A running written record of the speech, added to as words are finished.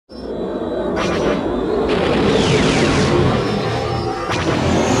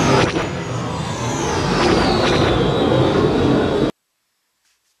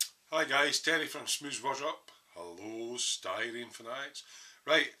Terry from Smooth Workshop. Hello, styrene fanatics.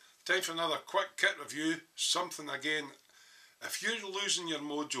 Right, time for another quick kit review. Something again, if you're losing your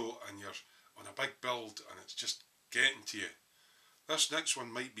mojo and you're on a big build and it's just getting to you, this next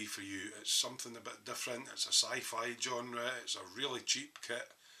one might be for you. It's something a bit different. It's a sci-fi genre. It's a really cheap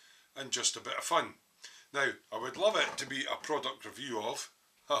kit and just a bit of fun. Now, I would love it to be a product review of,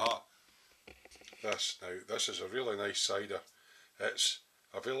 this. Now, this is a really nice cider. It's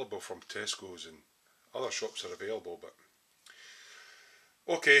available from Tesco's and other shops are available, but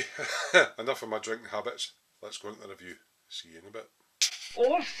okay, enough of my drinking habits. Let's go into the review. See you in a bit.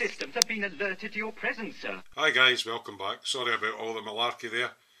 All systems have been alerted to your presence, sir. Hi guys, welcome back. Sorry about all the malarkey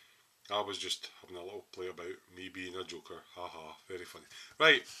there. I was just having a little play about me being a joker. Haha, very funny.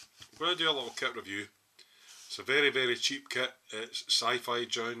 Right, I'm going to do a little kit review. It's a very, very cheap kit. It's sci-fi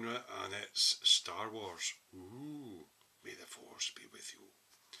genre and it's Star Wars. Ooh, may the force be with you.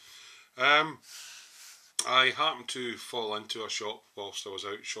 I happened to fall into a shop whilst I was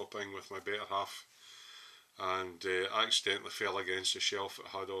out shopping with my better half, and accidentally fell against a shelf that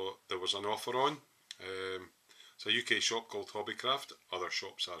had there was an offer on. It's a UK shop called Hobbycraft. Other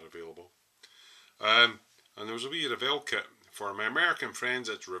shops are available. And there was a wee Revell kit. For my American friends,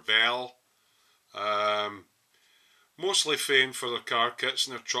 it's Revell. Mostly famed for their car kits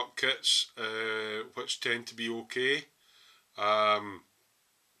and their truck kits, which tend to be okay.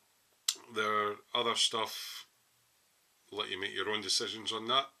 Their other stuff, let you make your own decisions on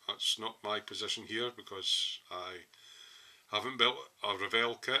that. That's not my position here because I haven't built a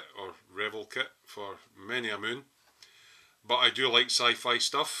Revell kit or Revell kit for many a moon. But I do like sci-fi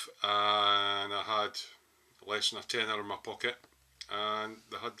stuff, and I had less than a tenner in my pocket, and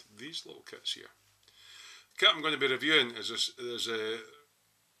they had these little kits here. The kit I'm going to be reviewing is a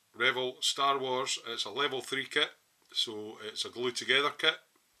Revell Star Wars. It's a level 3 kit, so it's a glue together kit.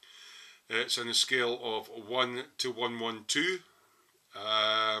 It's in a scale of 1 to 112,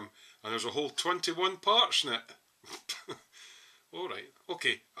 and there's a whole 21 parts in it. Alright,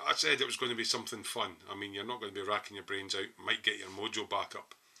 okay, I said it was going to be something fun. I mean, you're not going to be racking your brains out, might get your mojo back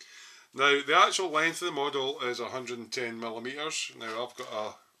up. Now, the actual length of the model is 110mm. Now, I've got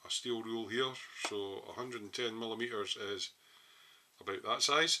a steel rule here, so 110mm is about that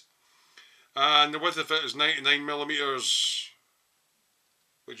size. And the width of it is 99mm,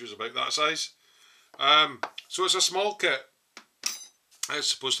 which is about that size. So it's a small kit.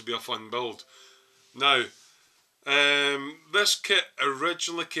 It's supposed to be a fun build. Now, this kit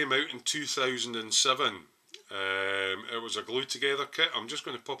originally came out in 2007. It was a glue together kit. I'm just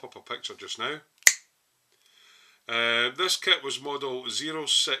going to pop up a picture just now. This kit was model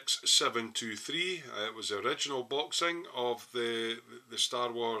 06723. It was the original boxing of the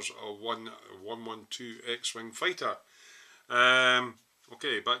Star Wars 112 X-Wing fighter.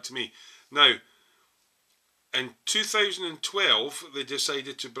 Okay, back to me. Now, in 2012, they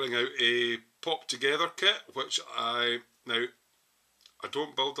decided to bring out a pop together kit, which I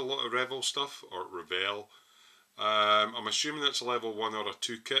don't build a lot of Revell stuff, or Revell. I'm assuming it's a level 1 or a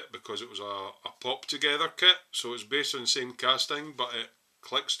 2 kit because it was a pop together kit, so it's based on the same casting, but it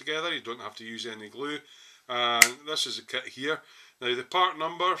clicks together. You don't have to use any glue. And this is the kit here. Now, the part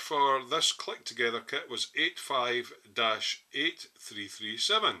number for this click together kit was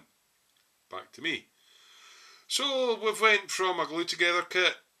 85-8337. Back to me. So we've went from a glue together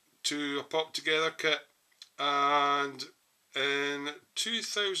kit to a pop together kit, and in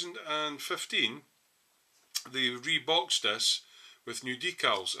 2015 they reboxed this with new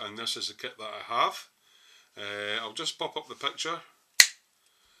decals, and this is the kit that I have. I'll just pop up the picture.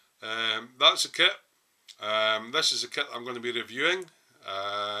 That's the kit. This is the kit I'm going to be reviewing,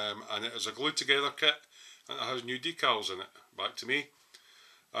 and it is a glue together kit and it has new decals in it. Back to me.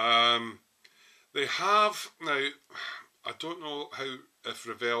 They have, now, I don't know if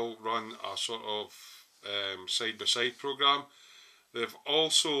Revell run a sort of side-by-side program. They've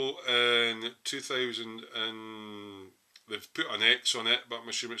also, in 2000, they've put an X on it, but I'm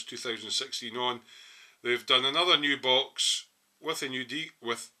assuming it's 2016 on. They've done another new box with a new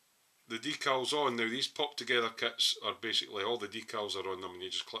with the decals on. Now, these pop together kits are basically all the decals are on them and you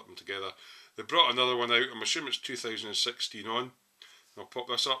just clip them together. They brought another one out. I'm assuming it's 2016 on. I'll pop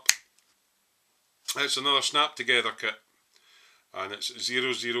this up. It's another snap together kit, and it's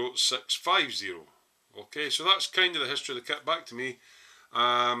 00650. Okay, so that's kind of the history of the kit. Back to me,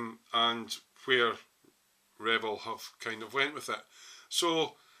 and where Revell have kind of went with it.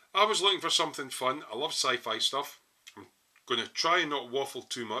 So I was looking for something fun. I love sci-fi stuff. I'm going to try and not waffle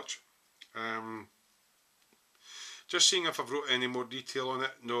too much. Just seeing if I've wrote any more detail on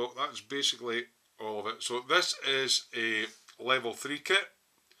it. No, that's basically all of it. So this is a level 3 kit.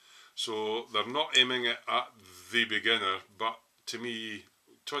 So they're not aiming it at the beginner, but to me,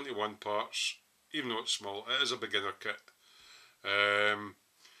 21 parts, even though it's small, it is a beginner kit.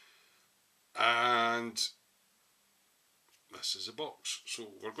 And this is a box. So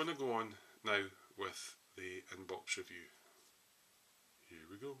we're going to go on now with the in-box review. Here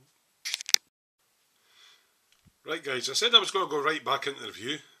we go. Right guys, I said I was going to go right back into the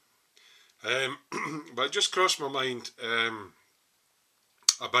review, but it just crossed my mind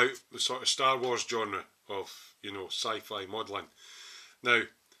about the sort of Star Wars genre of, you know, sci-fi modelling. Now,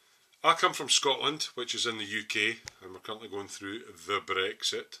 I come from Scotland, which is in the UK, and we're currently going through the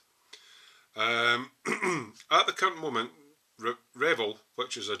Brexit. At the current moment, Revell,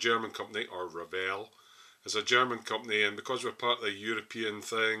 which is a German company, or Revell, is a German company, and because we're part of the European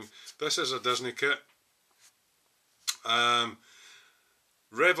thing, this is a Disney kit.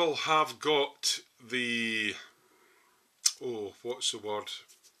 Revell have got the, oh, what's the word?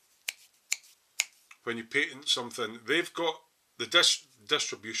 When you patent something, they've got the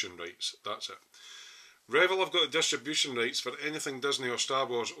distribution rights, that's it. Revell have got the distribution rights for anything Disney or Star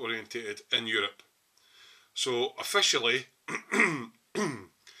Wars orientated in Europe. So officially,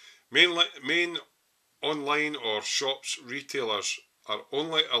 main online or shops retailers are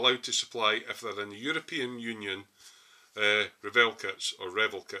only allowed to supply if they're in the European Union Revell kits or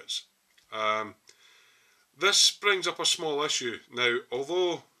Revell kits. This brings up a small issue. Now,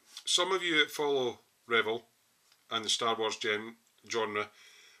 although some of you that follow Revell and the Star Wars genre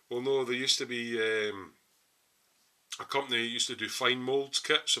will know there used to be a company that used to do fine moulds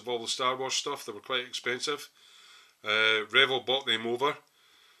kits of all the Star Wars stuff. They were quite expensive. Revell bought them over.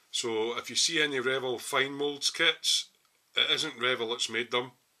 So if you see any Revell fine moulds kits, it isn't Revell that's made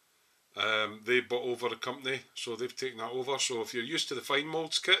them. They bought over a company, so they've taken that over. So if you're used to the fine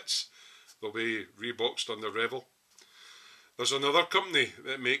moulds kits, they'll be reboxed under Revell. There's another company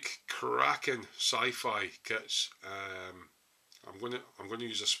that make cracking sci-fi kits. I'm going to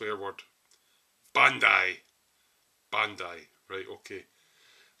use a swear word. Bandai, right? Okay.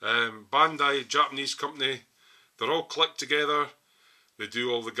 Bandai, Japanese company. They're all clicked together. They do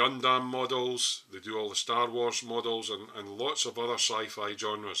all the Gundam models. They do all the Star Wars models and lots of other sci-fi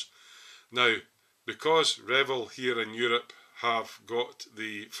genres. Now, because Revell here in Europe have got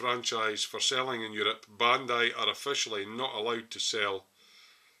the franchise for selling in Europe, Bandai are officially not allowed to sell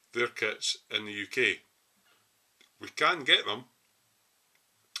their kits in the UK. We can get them,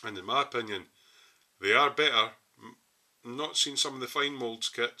 and in my opinion, they are better. Not seen some of the fine moulds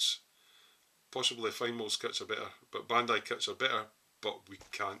kits. Possibly fine moulds kits are better, but Bandai kits are better, but we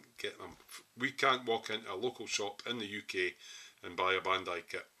can't get them. We can't walk into a local shop in the UK and buy a Bandai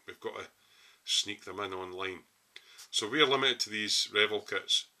kit. We've got to sneak them in online. So we are limited to these Revell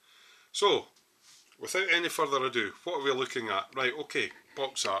kits. So, without any further ado, what are we looking at? Right, okay,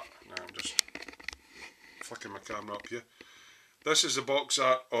 box art. Now I'm just flicking my camera up here. This is the box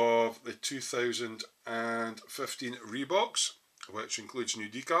art of the 2015 Rebox, which includes new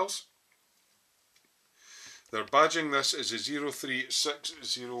decals. They're badging this as a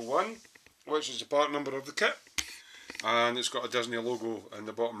 03601, which is the part number of the kit, and it's got a Disney logo in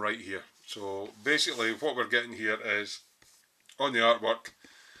the bottom right here. So basically what we're getting here is, on the artwork,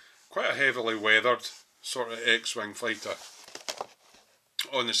 quite a heavily weathered sort of X-Wing fighter.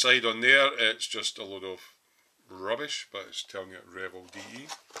 On the side on there, it's just a load of rubbish, but it's telling you Revell DE.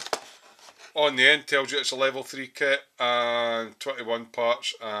 On the end tells you it's a level 3 kit and 21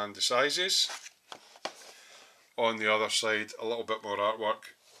 parts and the sizes. On the other side, a little bit more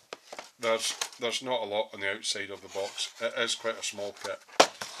artwork. There's not a lot on the outside of the box. It is quite a small kit.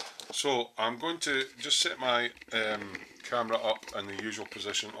 So I'm going to just set my camera up in the usual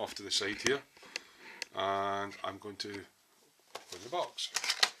position off to the side here, and I'm going to open the box.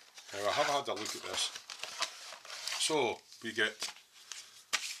 Now I have had a look at this. So we get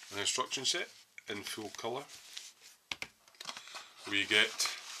an instruction set in full colour. We get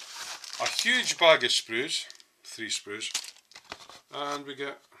a huge bag of sprues, 3 sprues, and we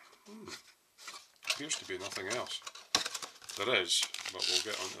get, appears to be nothing else. There is, but we'll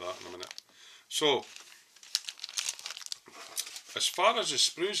get onto that in a minute. So, as far as the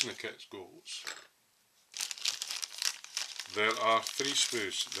sprues in the kit goes, there are 3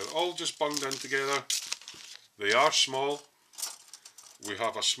 sprues. They're all just bunged in together. They are small. We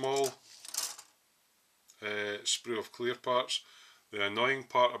have a small sprue of clear parts. The annoying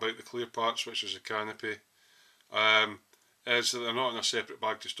part about the clear parts, which is the canopy, is that they're not in a separate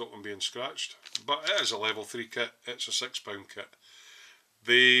bag to stop them being scratched. But it is a level 3 kit. It's a £6 kit.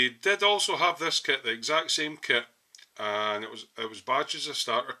 They did also have this kit, the exact same kit, and it was badged as a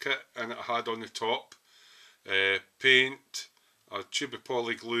starter kit, and it had on the top paint a tube of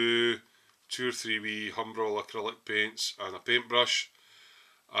poly glue, 2 or 3 wee Humbrol acrylic paints and a paintbrush.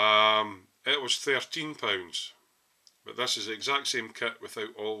 It was £13, but this is the exact same kit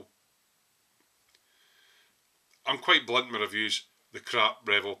without all. I'm quite blunt in my reviews, the crap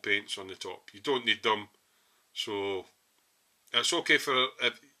Revell paints on the top. You don't need them, so it's okay for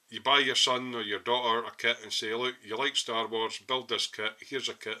if you buy your son or your daughter a kit and say, look, you like Star Wars, build this kit, here's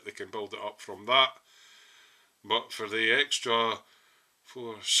a kit, they can build it up from that. But for the extra,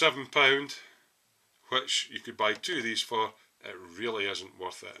 for £7, which you could buy 2 of these for, it really isn't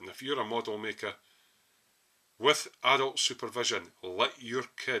worth it. And if you're a model maker, with adult supervision, let your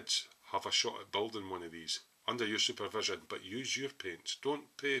kids have a shot at building one of these under your supervision, but use your paints.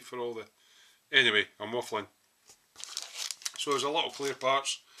 Don't pay for all the... Anyway, I'm waffling. So there's a lot of clear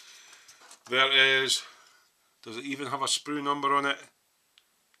parts. There is... Does it even have a sprue number on it?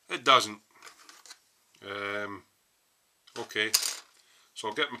 It doesn't. Okay. So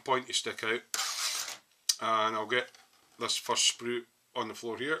I'll get my pointy stick out and I'll get this first sprue on the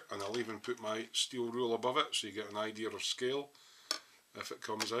floor here, and I'll even put my steel rule above it so you get an idea of scale if it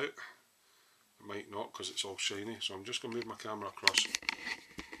comes out. It might not because it's all shiny, so I'm just going to move my camera across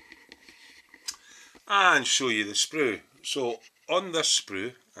and show you the sprue. So on this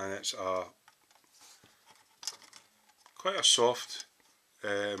sprue, and it's quite a soft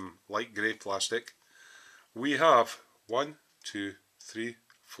light grey plastic, we have 1, 2, 3,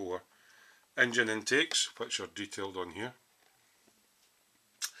 4 engine intakes, which are detailed on here.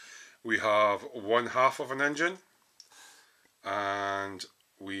 We have 1/2 of an engine, and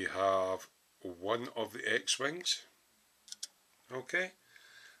we have one of the X-Wings, okay,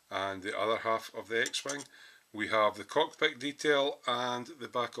 and the other half of the X-Wing. We have the cockpit detail and the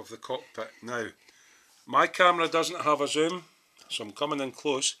back of the cockpit. Now, my camera doesn't have a zoom, so I'm coming in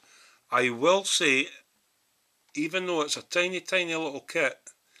close. I will say, even though it's a tiny little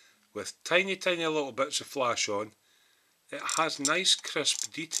kit with tiny little bits of flash on, it has nice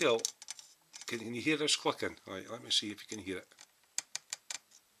crisp detail. Can you hear this clicking? Right, let me see if you can hear it.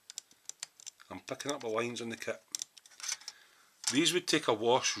 I'm picking up the lines on the kit. These would take a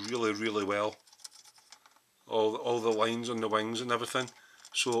wash really well. All the lines on the wings and everything.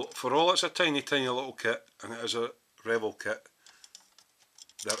 So for all it's a tiny little kit, and it is a Revell kit,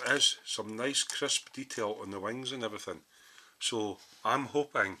 there is some nice crisp detail on the wings and everything. So I'm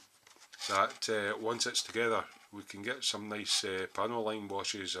hoping that once it's together we can get some nice panel line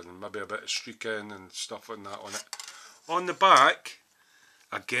washes and maybe a bit of streaking and stuff like that on it. On the back,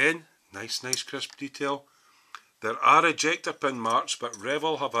 again, nice crisp detail. There are ejector pin marks, but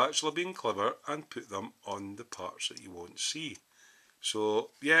Revell have actually been clever and put them on the parts that you won't see.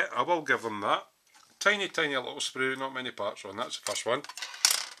 So yeah, I will give them that. Tiny little sprue, not many parts on. That's the first one.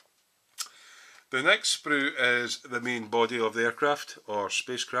 The next sprue is the main body of the aircraft or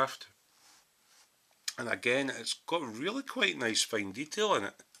spacecraft, and again it's got really quite nice fine detail in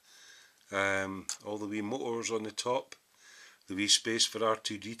it. All the wee motors on the top, the wee space for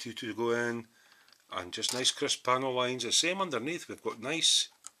R2-D2 to go in, and just nice crisp panel lines. The same underneath, we've got nice,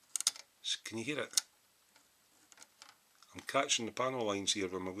 can you hear it? I'm catching the panel lines here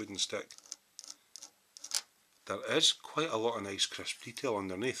with my wooden stick. There is quite a lot of nice crisp detail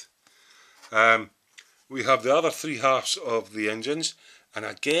underneath. We have the other 3 halves of the engines, and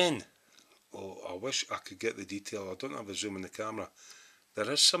again, oh, I wish I could get the detail. I don't have a zoom in the camera.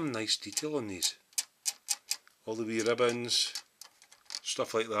 There is some nice detail on these. All the wee ribbons,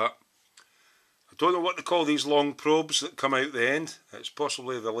 stuff like that. I don't know what they call these long probes that come out the end. It's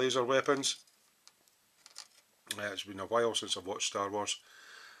possibly the laser weapons. It's been a while since I've watched Star Wars.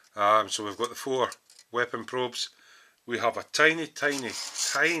 So we've got the 4 weapon probes. We have a tiny,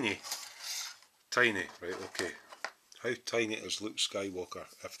 right, okay. How tiny is Luke Skywalker,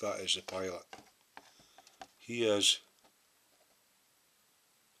 if that is the pilot? He is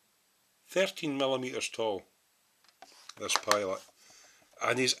 13mm tall, this pilot.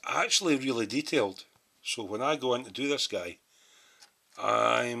 And he's actually really detailed. So when I go in to do this guy,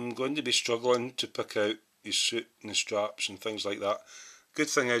 I'm going to be struggling to pick out his suit and the straps and things like that. Good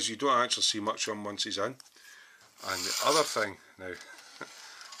thing is you don't actually see much of him once he's in. And the other thing, now,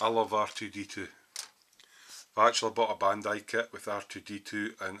 I love R2-D2. I actually bought a Bandai kit with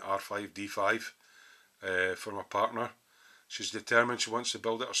R2-D2 and R5-D5 for my partner. She's determined she wants to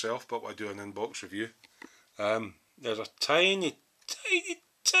build it herself, but we'll do an inbox review. There's a tiny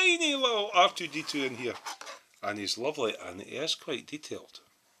little R2-D2 in here, and he's lovely, and he is quite detailed.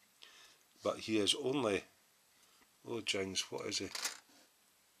 But he is only, oh jings, what is he?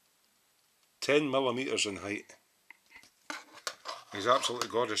 10mm in height. He's absolutely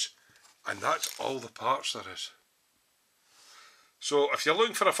gorgeous. And that's all the parts there is. So if you're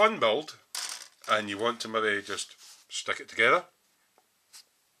looking for a fun build and you want to maybe just stick it together,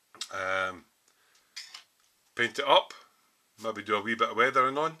 paint it up, maybe do a wee bit of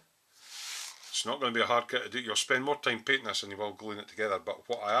weathering on, it's not going to be a hard kit to do. You'll spend more time painting this than you will gluing it together. But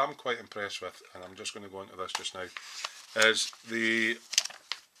what I am quite impressed with, and I'm just going to go into this just now, is the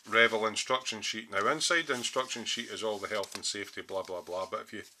Revell instruction sheet. Now inside the instruction sheet is all the health and safety blah blah blah, but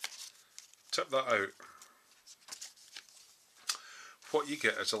if you tip that out, what you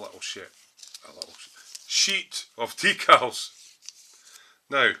get is a little sheet of decals.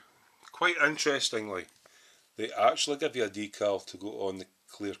 Now, quite interestingly, they actually give you a decal to go on the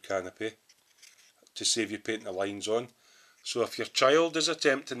clear canopy to save you painting the lines on. So if your child is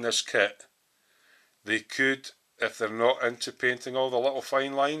attempting this kit, they could, if they're not into painting all the little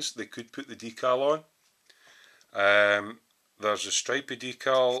fine lines, they could put the decal on. There's a stripy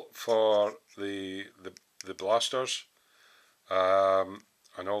decal for the blasters,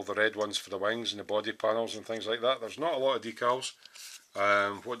 and all the red ones for the wings and the body panels and things like that. There's not a lot of decals.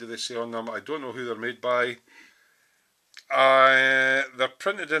 What do they say on them? I don't know who they're made by. They're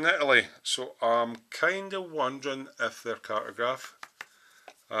printed in Italy, so I'm kind of wondering if they're cartograph.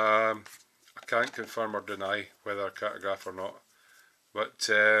 I can't confirm or deny whether they're cartograph or not. But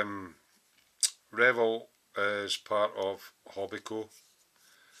Revell is part of Hobbyco,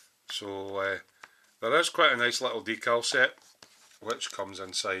 so there is quite a nice little decal set which comes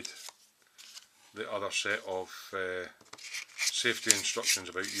inside the other set of safety instructions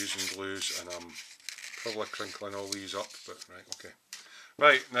about using glues, and I'm probably crinkling all these up, but right, okay.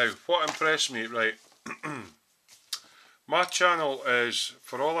 Right, now, what impressed me, right, my channel is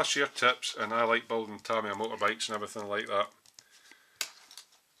for all I share tips, and I like building Tamiya motorbikes and everything like that.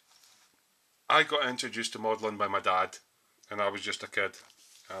 I got introduced to modelling by my dad, and I was just a kid.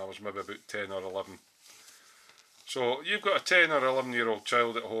 I was maybe about 10 or 11. So you've got a 10 or 11-year-old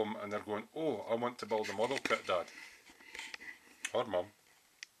child at home and they're going, oh, I want to build a model kit, Dad. Or Mum.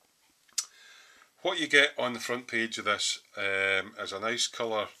 What you get on the front page of this is a nice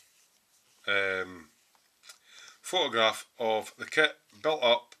colour photograph of the kit built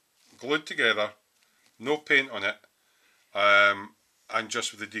up, glued together, no paint on it, and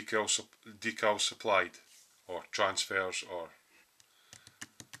just with the decals supplied, or transfers, or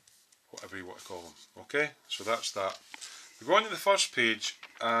whatever you want to call them. Okay, so that's that. We go on to the first page,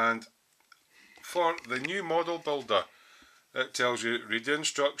 and for the new model builder, it tells you read the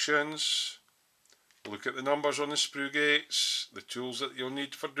instructions, look at the numbers on the sprue gates, the tools that you'll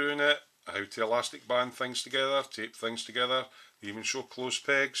need for doing it, how to elastic band things together, tape things together. They even show close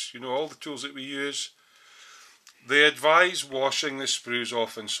pegs, you know, all the tools that we use. They advise washing the sprues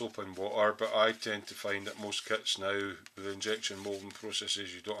off in soap and water, but I tend to find that most kits now, with injection moulding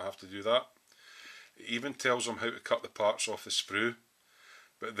processes, you don't have to do that. It even tells them how to cut the parts off the sprue,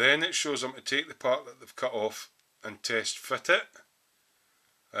 but then it shows them to take the part that they've cut off and test fit it.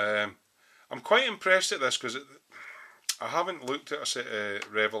 I'm quite impressed at this because I haven't looked at a set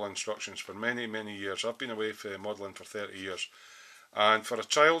of Revell instructions for many years. I've been away from modelling for 30 years. And for a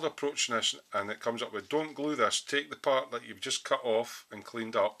child approaching this and it comes up with, don't glue this, take the part that you've just cut off and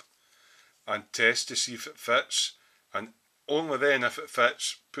cleaned up and test to see if it fits, and only then, if it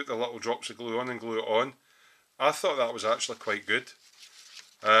fits, put the little drops of glue on and glue it on. I thought that was actually quite good.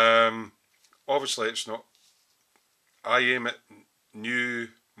 Obviously it's not, I aim at new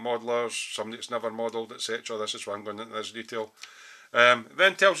modelers, somebody that's never modelled, etc. This is why I'm going into this detail.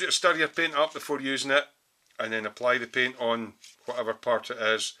 Then tells you to stir your paint up before using it, and then apply the paint on whatever part it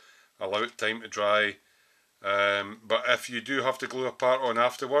is, allow it time to dry. But if you do have to glue a part on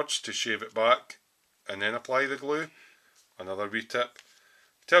afterwards to shave it back and then apply the glue, another wee tip.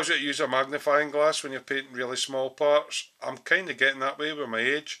 Tells you to use a magnifying glass when you're painting really small parts. I'm kind of getting that way with my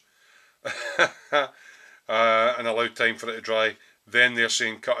age. And allow time for it to dry. Then they're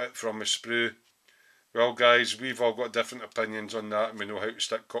saying cut it from the sprue. Well guys, we've all got different opinions on that, and we know how to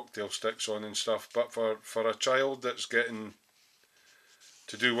stick cocktail sticks on and stuff, but for a child that's getting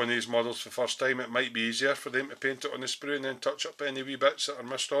to do one of these models for the first time, it might be easier for them to paint it on the sprue and then touch up any wee bits that are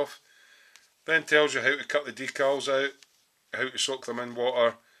missed off. Then tells you how to cut the decals out, how to soak them in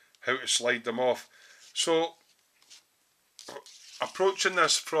water, how to slide them off. So approaching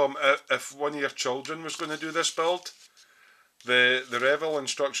this from if one of your children was going to do this build, the Revell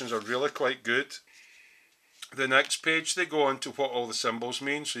instructions are really quite good. The next page they go on to what all the symbols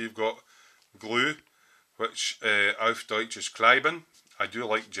mean. So you've got glue, which auf Deutsch is Kleiben. I do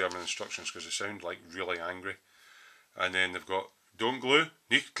like German instructions because they sound like really angry. And then they've got don't glue,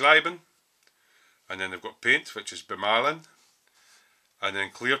 nicht Kleiben. And then they've got paint, which is bemalen. And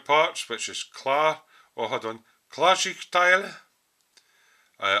then clear parts, which is klar, oh hold on, Klarsichtteile.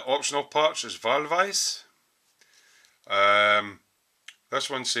 Optional parts is Wahlweis. This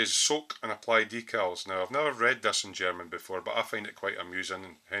one says soak and apply decals. Now, I've never read this in German before, but I find it quite amusing,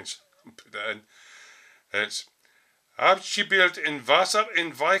 and hence put it in. It's Abgebildet in Wasser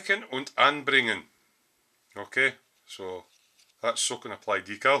entweichen und anbringen. Okay, so that's soak and apply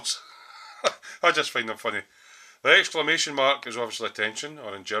decals. I just find them funny. The exclamation mark is obviously attention,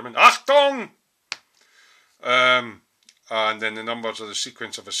 or in German, Achtung! And then the numbers are the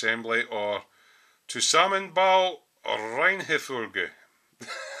sequence of assembly, or Zusammenbau Reihenfolge.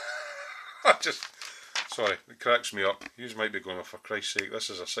 Sorry, it cracks me up. You might be going, oh, for Christ's sake, this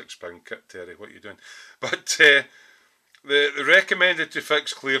is a £6 kit, Terry, what are you doing? But the recommended to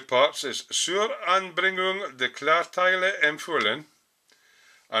fix clear parts is Zur Anbringung der Klarteile empfohlen,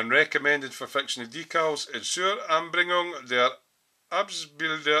 and recommended for fixing the decals is Zur Anbringung der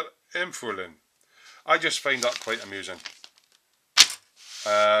Abbilder empfohlen. I just find that quite amusing.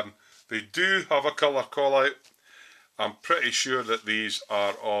 They do have a colour call out. I'm pretty sure that these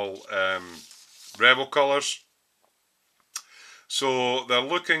are all Revell colours. So they're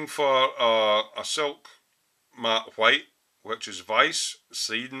looking for a silk matte white, which is Weiss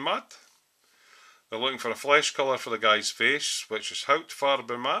Seidenmatt. They're looking for a flesh colour for the guy's face, which is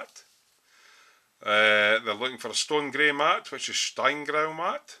Hautfarbe matte. They're looking for a stone grey matte, which is Steingrau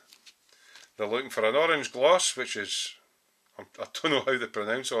matte. They're looking for an orange gloss, which is, I don't know how they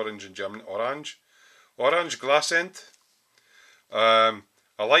pronounce orange in German, orange Glassent. A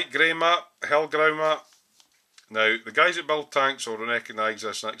light grey matte, Hellgrau matte. Now, the guys that build tanks will recognise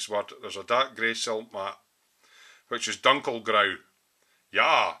this next word. There's a dark grey silk matte, which is Dunkelgrau.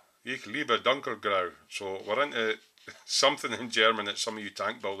 Ja, ich liebe Dunkelgrau. So we're into something in German that some of you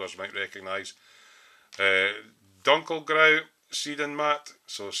tank builders might recognise. Dunkelgrau Seiden matte,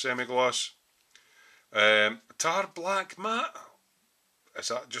 so semi-gloss. Tar black matte. Is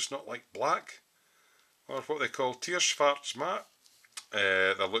that just not like black? Or what they call Tierschwarz matte.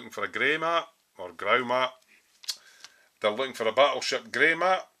 They're looking for a grey matte, or grau matte. They're looking for a battleship grey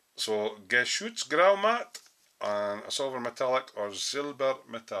matte, so Geschutzgrau matte, and a silver metallic or silver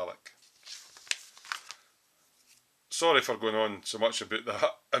metallic. Sorry for going on so much about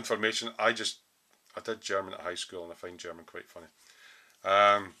that information. I did German at high school and I find German quite funny.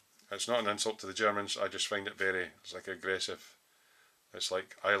 It's not an insult to the Germans, I just find it it's like aggressive. It's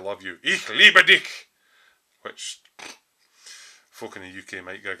like, I love you. Ich liebe dich! Which folk in the UK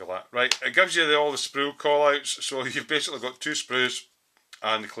might giggle at. Right, it gives you all the sprue callouts. So you've basically got 2 sprues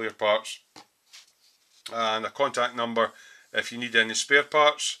and the clear parts. And a contact number if you need any spare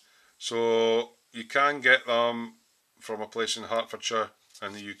parts. So you can get them from a place in Hertfordshire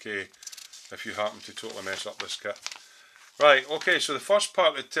in the UK if you happen to totally mess up this kit. Right, okay, so the first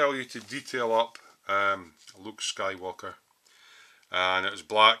part they tell you to detail up Luke Skywalker. And it was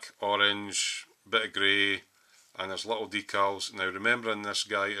black, orange, bit of grey, and there's little decals. Now remembering this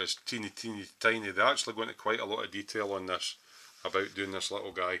guy is teeny tiny, they're actually going into quite a lot of detail on this about doing this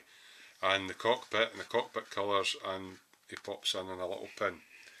little guy. And the cockpit colours, and he pops in on a little pin.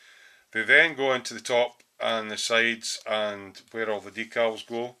 They then go into the top and the sides and where all the decals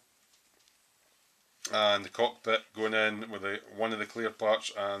go. And the cockpit going in with one of the clear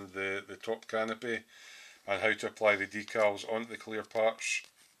parts and the top canopy, and how to apply the decals onto the clear parts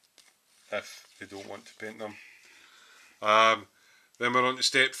if they don't want to paint them. Then we're on to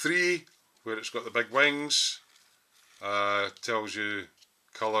step 3, where it's got the big wings. Tells you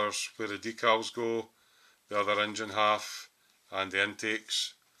colours where the decals go, the other engine half and the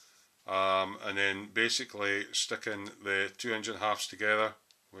intakes, and then basically sticking the 2 engine halves together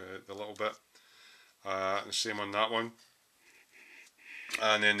with the little bit, and the same on that one.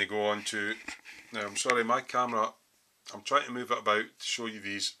 And then they go on to, now I'm sorry, my camera, I'm trying to move it about to show you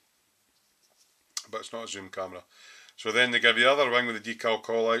these, but it's not a zoom camera. So then they give you the other wing with the decal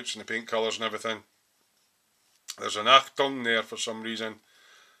callouts and the paint colours and everything. There's an Achtung there for some reason.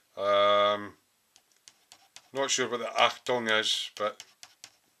 Not sure what the Achtung is, but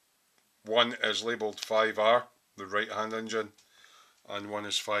one is labelled 5R, the right hand engine, and one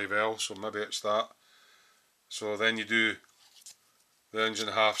is 5L, so maybe it's that. So then you do the engine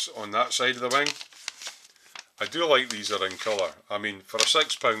halves on that side of the wing. I do like these are in colour. I mean, for a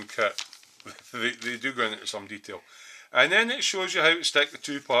 £6 kit, they do go into some detail. And then it shows you how to stick the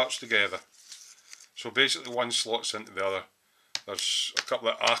 2 parts together. So basically one slots into the other. There's a couple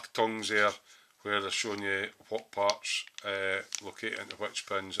of Achtungs there where they're showing you what parts locate into which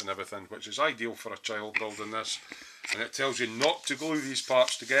pins and everything, which is ideal for a child building this. And it tells you not to glue these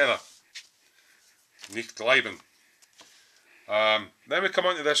parts together. Nicht gleiben. Then we come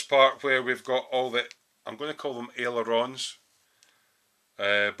on to this part where we've got all the, I'm going to call them ailerons.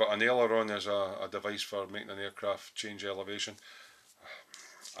 But an aileron is a device for making an aircraft change elevation.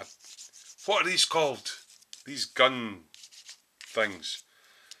 What are these called? These gun things.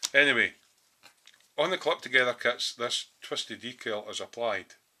 Anyway, on the clip together kits, this twisty decal is applied.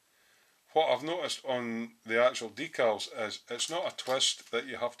 What I've noticed on the actual decals is it's not a twist that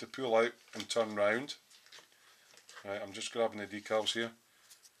you have to pull out and turn round. Right, I'm just grabbing the decals here.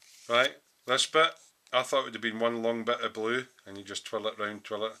 Right, this bit, I thought it would have been one long bit of blue and you just twirl it round,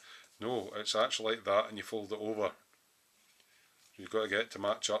 twirl it. No, it's actually like that and you fold it over. You've got to get it to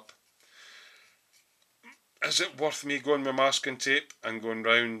match up. Is it worth me going with masking tape and going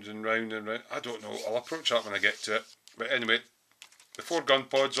round and round and round? I don't know, I'll approach that when I get to it. But anyway, the 4 gun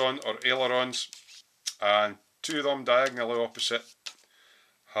pods on are ailerons, and 2 of them diagonally opposite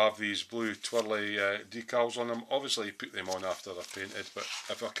have these blue twirly decals on them. Obviously you put them on after they're painted, but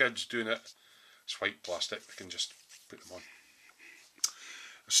if a kid's doing it, it's white plastic, they can just put them on.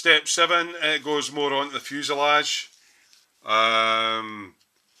 Step 7, it goes more onto the fuselage. What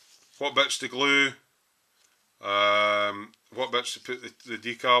bits to glue, what bits to put the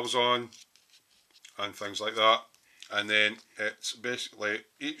decals on, and things like that. And then it's basically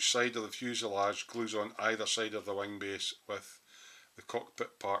each side of the fuselage glues on either side of the wing base with the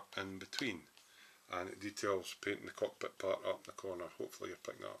cockpit part in between. And it details painting the cockpit part up in the corner. Hopefully you're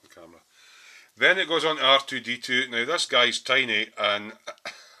picking that up on camera. Then it goes on to R2-D2. Now this guy's tiny and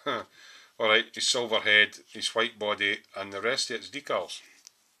alright, his silver head, his white body, and the rest of it's decals.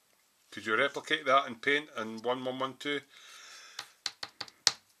 Could you replicate that in paint in 1112?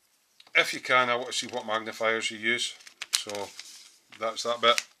 If you can, I want to see what magnifiers you use. So that's that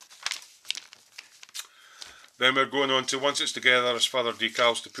bit. Then we're going on to, once it's together, there's further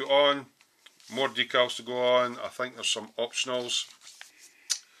decals to put on. More decals to go on. I think there's some optionals.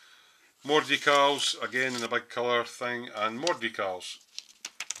 More decals, again in the big colour thing, and more decals.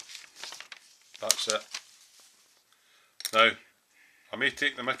 That's it. Now, I may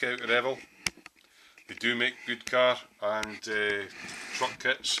take the mick out of Revell. They do make good car and truck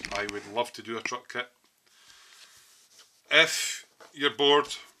kits. I would love to do a truck kit. If you're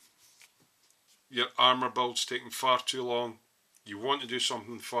bored, your armour build's taking far too long, you want to do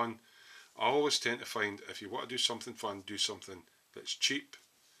something fun, I always tend to find if you want to do something fun, do something that's cheap,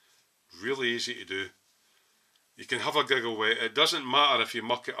 really easy to do. You can have a giggle with it. It doesn't matter if you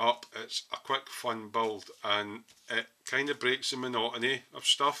muck it up, it's a quick fun build and it kind of breaks the monotony of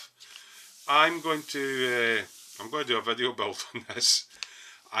stuff. I'm going to do a video build on this.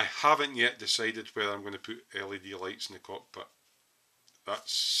 I haven't yet decided whether I'm going to put LED lights in the cockpit.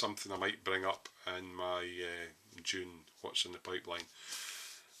 That's something I might bring up in my June What's in the Pipeline.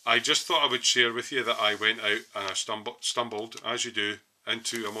 I just thought I would share with you that I went out and I stumbled, as you do,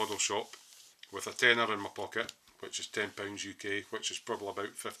 into a model shop with a tenner in my pocket, which is £10 UK, which is probably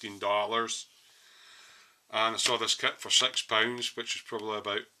about $15. And I saw this kit for £6, which is probably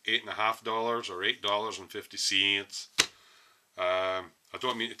about $8.50 or $8.50. I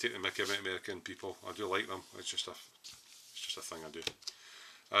don't mean to take the mickey out of American people. I do like them. It's just a thing I do.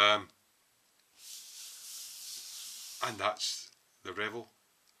 And that's the Revell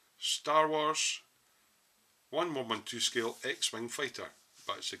Star Wars 1112 scale X-Wing fighter,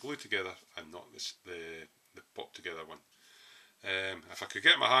 but it's the glue together and not the pop together one. If I could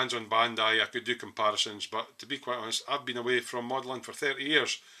get my hands on Bandai, I could do comparisons, but to be quite honest, I've been away from modelling for 30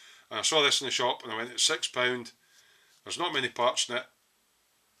 years and I saw this in the shop and I went, it's £6, there's not many parts in it.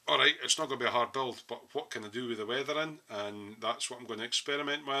 Alright, it's not going to be a hard build, but what can I do with the weathering? And that's what I'm going to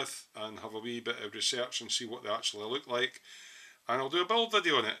experiment with and have a wee bit of research and see what they actually look like. And I'll do a build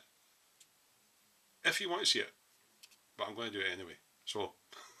video on it, if you want to see it. But I'm going to do it anyway. So,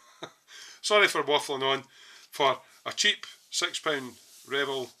 sorry for waffling on. For a cheap £6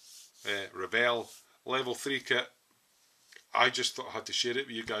 Revell level 3 kit, I just thought I had to share it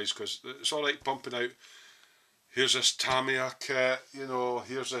with you guys because it's alright pumping out, here's this Tamiya kit, you know,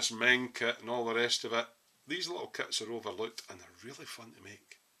 here's this Ming kit and all the rest of it. These little kits are overlooked and they're really fun to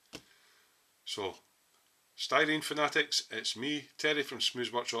make. So, Styrene Fanatics, it's me, Terry from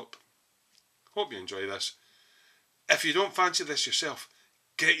Smooth Workshop. Hope you enjoy this. If you don't fancy this yourself,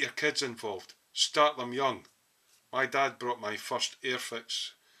 get your kids involved. Start them young. My dad brought my first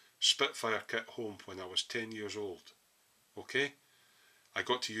Airfix Spitfire kit home when I was 10 years old. Okay? I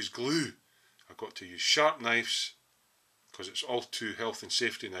got to use glue. I got to use sharp knives because it's all too health and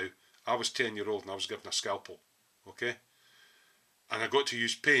safety now. I was 10-year-old and I was given a scalpel. Okay? And I got to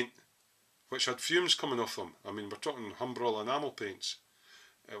use paint which had fumes coming off them. I mean, we're talking Humbrol enamel paints.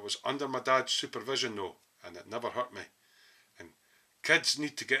 It was under my dad's supervision though, and it never hurt me. And kids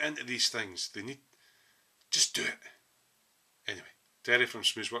need to get into these things. They need, just do it. Anyway, Terry from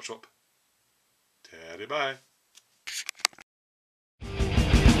Smooth Workshop. Terry, bye.